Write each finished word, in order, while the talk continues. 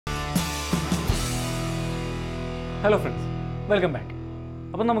Hello friends, welcome back.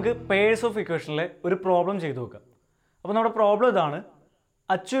 അപ്പോൾ നമുക്ക് pairs of ഇക്വേഷനിലെ ഒരു പ്രോബ്ലം ചെയ്തു നോക്കാം. അപ്പോൾ നമ്മുടെ പ്രോബ്ലം ഇതാണ്: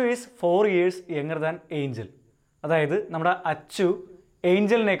 Achu is 4 years younger than Angel. അതായത് നമ്മുടെ അച്ചു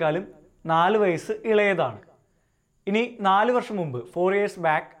ഏഞ്ചലിനേക്കാളും 4 വയസ്സ് ഇളയതാണ്. ഇനി 4 വർഷം മുമ്പ് 4 years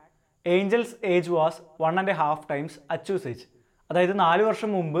back Angeles age was 1.5 times Achus age. അതായത് 4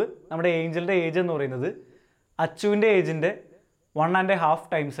 വർഷം മുമ്പ് നമ്മുടെ ഏഞ്ചലിൻ്റെ ഏജ് എന്ന് പറയുന്നത് അച്ചുവിൻ്റെ ഏജിൻ്റെ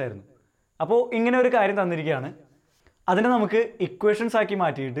 1.5 times ആയിരുന്നു. അപ്പോൾ ഇങ്ങനെ ഒരു കാര്യം തന്നിരിക്കുകയാണ്. അതിനെ നമുക്ക് ഇക്വേഷൻസ് ആക്കി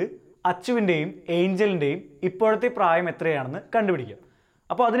മാറ്റിയിട്ട് അച്ചുവിൻ്റെയും ഏഞ്ചലിൻ്റെയും ഇപ്പോഴത്തെ പ്രായം എത്രയാണെന്ന് കണ്ടുപിടിക്കാം.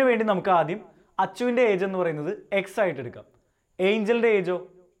 അപ്പോൾ അതിനുവേണ്ടി നമുക്ക് ആദ്യം അച്ചുവിൻ്റെ ഏജ് എന്ന് പറയുന്നത് എക്സ് ആയിട്ട് എടുക്കാം, ഏഞ്ചലിൻ്റെ ഏജോ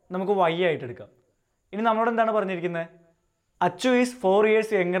നമുക്ക് വൈ ആയിട്ട് എടുക്കാം. ഇനി നമ്മളോട് എന്താണ് പറഞ്ഞിരിക്കുന്നത്? Achu is 4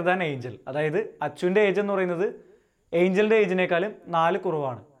 years younger than Angel. അതായത് അച്ചുവിൻ്റെ ഏജ് എന്ന് പറയുന്നത് ഏഞ്ചലിൻ്റെ ഏജിനേക്കാളും 4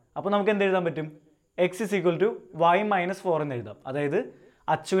 കുറവാണ്. അപ്പോൾ നമുക്ക് എന്ത് എഴുതാൻ പറ്റും? X is equal to Y minus 4 എന്ന് എഴുതാം. അതായത്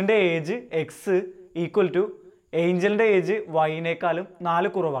അച്ചുവിൻ്റെ age X equal to ഏഞ്ചലിൻ്റെ age വൈനേക്കാളും 4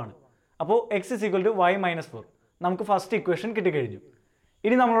 കുറവാണ്. അപ്പോൾ X is equal to Y minus 4. നമുക്ക് ഫസ്റ്റ് ഇക്വേഷൻ കിട്ടിക്കഴിഞ്ഞു.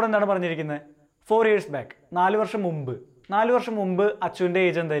 ഇനി നമ്മളോട് എന്താണ് പറഞ്ഞിരിക്കുന്നത്? 4 years ബാക്ക്, 4 വർഷം മുമ്പ്. 4 വർഷം മുമ്പ് അച്ചുവിൻ്റെ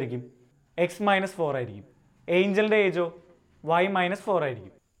ഏജ് എന്തായിരിക്കും? എക്സ് മൈനസ് 4 ആയിരിക്കും. ഏഞ്ചലിൻ്റെ ഏജോ വൈ മൈനസ് 4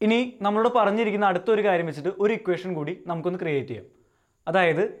 ആയിരിക്കും. ഇനി നമ്മളോട് പറഞ്ഞിരിക്കുന്ന അടുത്തൊരു കാര്യം വെച്ചിട്ട് ഒരു ഇക്വേഷൻ കൂടി നമുക്കൊന്ന് ക്രിയേറ്റ് ചെയ്യാം.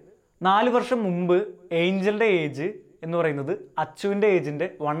 അതായത് 4 വർഷം മുമ്പ് ഏഞ്ചലിൻ്റെ ഏജ് എന്ന് പറയുന്നത് അച്ചുവിൻ്റെ ഏജിൻ്റെ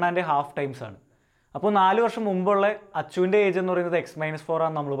 1.5 times ആണ്. അപ്പോൾ 4 വർഷം മുമ്പുള്ള അച്ചുവിൻ്റെ ഏജ് എന്ന് പറയുന്നത് എക്സ് മൈനസ് 4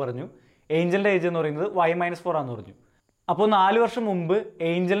 ആണെന്ന് നമ്മൾ പറഞ്ഞു. ഏഞ്ചലിൻ്റെ ഏജ് എന്ന് പറയുന്നത് വൈ മൈനസ് 4 ആണെന്ന് പറഞ്ഞു. അപ്പോൾ 4 വർഷം മുമ്പ്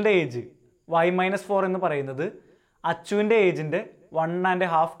ഏഞ്ചലിൻ്റെ ഏജ് വൈ മൈനസ് 4 എന്ന് പറയുന്നത് അച്ചുവിൻ്റെ ഏജിൻ്റെ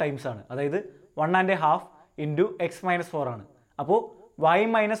 1.5 times ആണ്. അതായത് 1.5 ഇൻറ്റു എക്സ് മൈനസ് 4 ആണ്. അപ്പോൾ Y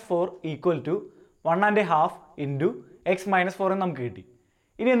minus 4 equal to 1.5 into X minus 4 എന്ന് നമുക്ക് കിട്ടി.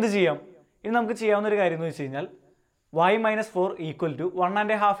 ഇനി എന്ത് ചെയ്യാം? ഇനി നമുക്ക് ചെയ്യാവുന്ന ഒരു കാര്യം എന്ന് വെച്ച് കഴിഞ്ഞാൽ വൈ മൈനസ് 4 ഈക്വൽ ടു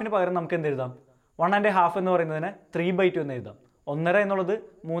 1.5ന് പകരം നമുക്ക് എന്ത് എഴുതാം? 1.5 എന്ന് പറയുന്നതിനെ 3/2 എന്ന് എഴുതാം. 1.5 എന്നുള്ളത്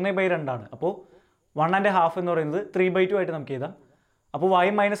 3/2 ആണ്. അപ്പോൾ 1.5 എന്ന് പറയുന്നത് 3/2 ആയിട്ട് നമുക്ക് എഴുതാം. അപ്പോൾ Y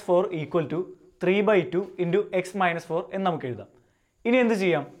minus 4 equal to 3/2 into X minus 4 എന്ന് നമുക്ക് എഴുതാം. ഇനി എന്ത്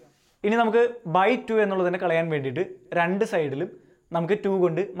ചെയ്യാം? ഇനി നമുക്ക് ബൈ 2 എന്നുള്ളതിനെ കളയാൻ വേണ്ടിയിട്ട് രണ്ട് സൈഡിലും നമുക്ക് 2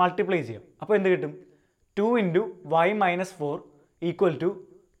 കൊണ്ട് മൾട്ടിപ്ലൈ ചെയ്യാം. അപ്പോൾ എന്ത് കിട്ടും? 2 into Y minus 4 equal to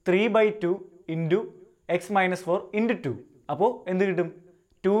 3/2 into X minus 4 into 2. അപ്പോൾ എന്ത് കിട്ടും?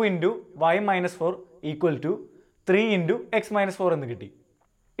 2 into Y minus 4 equal to 3 into X minus 4 എന്ന് കിട്ടി.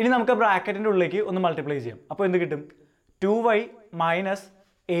 ഇനി നമുക്ക് ബ്രാക്കറ്റിൻ്റെ ഉള്ളിലേക്ക് ഒന്ന് മൾട്ടിപ്ലൈ ചെയ്യാം. അപ്പോൾ എന്ത് കിട്ടും? 2y minus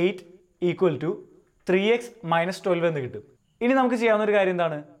 8 equal to 3x minus 12 എന്ന് കിട്ടും. ഇനി നമുക്ക് ചെയ്യാവുന്ന ഒരു കാര്യം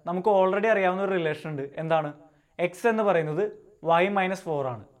എന്താണ്? നമുക്ക് ഓൾറെഡി അറിയാവുന്ന ഒരു റിലേഷൻ ഉണ്ട്. എന്താണ്? എക്സ് എന്ന് പറയുന്നത് വൈ മൈനസ് 4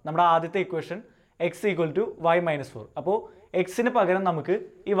 ആണ്. നമ്മുടെ ആദ്യത്തെ equation X equal to Y minus 4. അപ്പോൾ എക്സിന് പകരം നമുക്ക്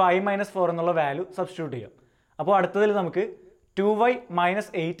ഈ വൈ മൈനസ് 4 എന്നുള്ള വാല്യൂ സബ്സ്റ്റിറ്റ്യൂട്ട് ചെയ്യാം. അപ്പോൾ അടുത്തതിൽ നമുക്ക് 2y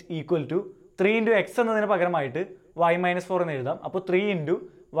minus 8 equal to 3 into X എന്നതിന് പകരമായിട്ട് വൈ മൈനസ് 4 എന്ന് എഴുതാം. അപ്പോൾ 3 ഇൻറ്റു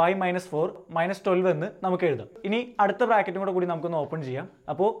വൈ മൈനസ് 4 മൈനസ് 12 എന്ന് നമുക്ക് എഴുതാം. ഇനി അടുത്ത ബ്രാക്കറ്റും കൂടി നമുക്കൊന്ന് ഓപ്പൺ ചെയ്യാം.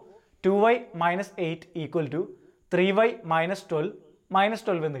 അപ്പോൾ 2y minus 8 equal to 3y minus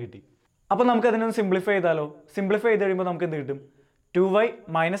 12 എന്ന് കിട്ടി. അപ്പോൾ നമുക്ക് അതിനൊന്ന് സിംപ്ലിഫൈ ചെയ്താലോ? സിംപ്ലിഫൈ ചെയ്ത് കഴിയുമ്പോൾ നമുക്ക് എന്ത് കിട്ടും? 2y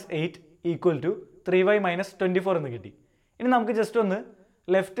minus 8 equal to 3y minus 24 എന്ന് കിട്ടി. ഇനി നമുക്ക് ജസ്റ്റ് ഒന്ന്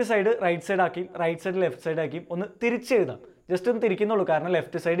ലെഫ്റ്റ് സൈഡ് റൈറ്റ് സൈഡ് ആക്കി, റൈറ്റ് സൈഡ് ലെഫ്റ്റ് സൈഡ് ആക്കി ഒന്ന് തിരിച്ചെഴുതാം. ജസ്റ്റ് ഒന്ന് തിരിക്കുന്നുള്ളൂ. കാരണം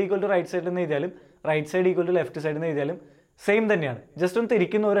left side equal to right side എന്ന് എഴുതിയാലും right side equal to left side എന്ന് എഴുതിയാലും സെയിം തന്നെയാണ്. ജസ്റ്റ് ഒന്ന്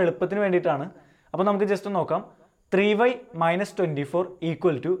തിരിക്കുന്ന ഒരു എളുപ്പത്തിന് വേണ്ടിയിട്ടാണ്. അപ്പോൾ നമുക്ക് ജസ്റ്റ് ഒന്ന് നോക്കാം. 3y minus 24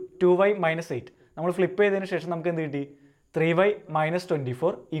 equal to 2y minus 8. നമ്മൾ ഫ്ലിപ്പ് ചെയ്തതിന് ശേഷം നമുക്ക് എന്ത് കിട്ടി? 3y minus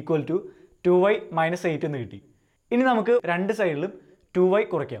 24 equal to 2y minus 8 എന്ന് കിട്ടി. ഇനി നമുക്ക് രണ്ട് സൈഡിലും 2y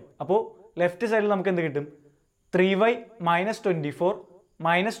കുറയ്ക്കാം. അപ്പോൾ ലെഫ്റ്റ് സൈഡിൽ നമുക്ക് എന്ത് കിട്ടും? 3y minus 24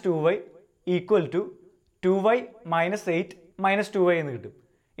 minus 2y equal to 2y minus 8 minus 2y എന്ന് കിട്ടും.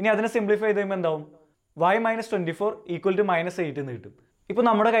 ഇനി അതിനെ സിംപ്ലിഫൈ ചെയ്ത് കഴിയുമ്പോൾ എന്താവും? y minus 24 equal to minus 8 എന്ന് കിട്ടും. ഇപ്പോൾ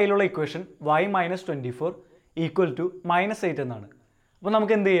നമ്മുടെ കയ്യിലുള്ള equation y minus 24 equal to minus 8 എന്നാണ്. അപ്പോൾ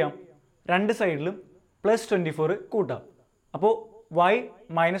നമുക്ക് എന്ത് ചെയ്യാം? രണ്ട് സൈഡിലും പ്ലസ് 24 കൂട്ടാം. അപ്പോൾ y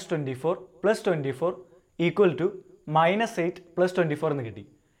minus 24 plus 24 equal to minus 8 plus 24 എന്ന് കിട്ടി.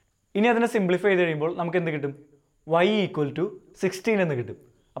 ഇനി അതിനെ സിംപ്ലിഫൈ ചെയ്ത് കഴിയുമ്പോൾ നമുക്ക് എന്ത് കിട്ടും? y ഈക്വൽ ടു 16 എന്ന് കിട്ടും.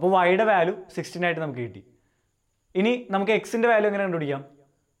 അപ്പോൾ വൈയുടെ വാല്യൂ 16 ആയിട്ട് നമുക്ക് കിട്ടി. ഇനി നമുക്ക് എക്സിൻ്റെ വാല്യൂ എങ്ങനെ കണ്ടുപിടിക്കാം?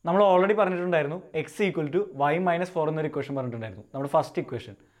 നമ്മൾ ഓൾറെഡി പറഞ്ഞിട്ടുണ്ടായിരുന്നു X equal to Y minus 4 എന്നൊരു ഇക്വേഷൻ പറഞ്ഞിട്ടുണ്ടായിരുന്നു, നമ്മുടെ ഫസ്റ്റ്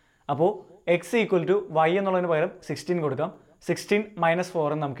ഇക്വേഷൻ. അപ്പോൾ എക്സ് ഈക്വൽ ടു വൈ എന്നുള്ളതിന് പകരം 16 കൊടുക്കാം. 16 മൈനസ്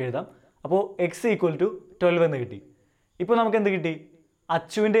 4 എന്ന് നമുക്ക് എഴുതാം. അപ്പോൾ എക്സ് ഈക്വൽ ടു 12 എന്ന് കിട്ടി. ഇപ്പോൾ നമുക്ക് എന്ത് കിട്ടി?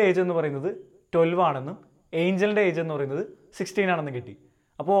 അച്ചുവിൻ്റെ ഏജ് എന്ന് പറയുന്നത് 12 ആണെന്നും ഏഞ്ചലിൻ്റെ ഏജ് എന്ന് പറയുന്നത് 16 ആണെന്നും കിട്ടി.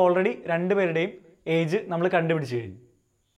 അപ്പോൾ ഓൾറെഡി രണ്ടുപേരുടെയും ഏജ് നമ്മൾ കണ്ടുപിടിച്ച് കഴിഞ്ഞു.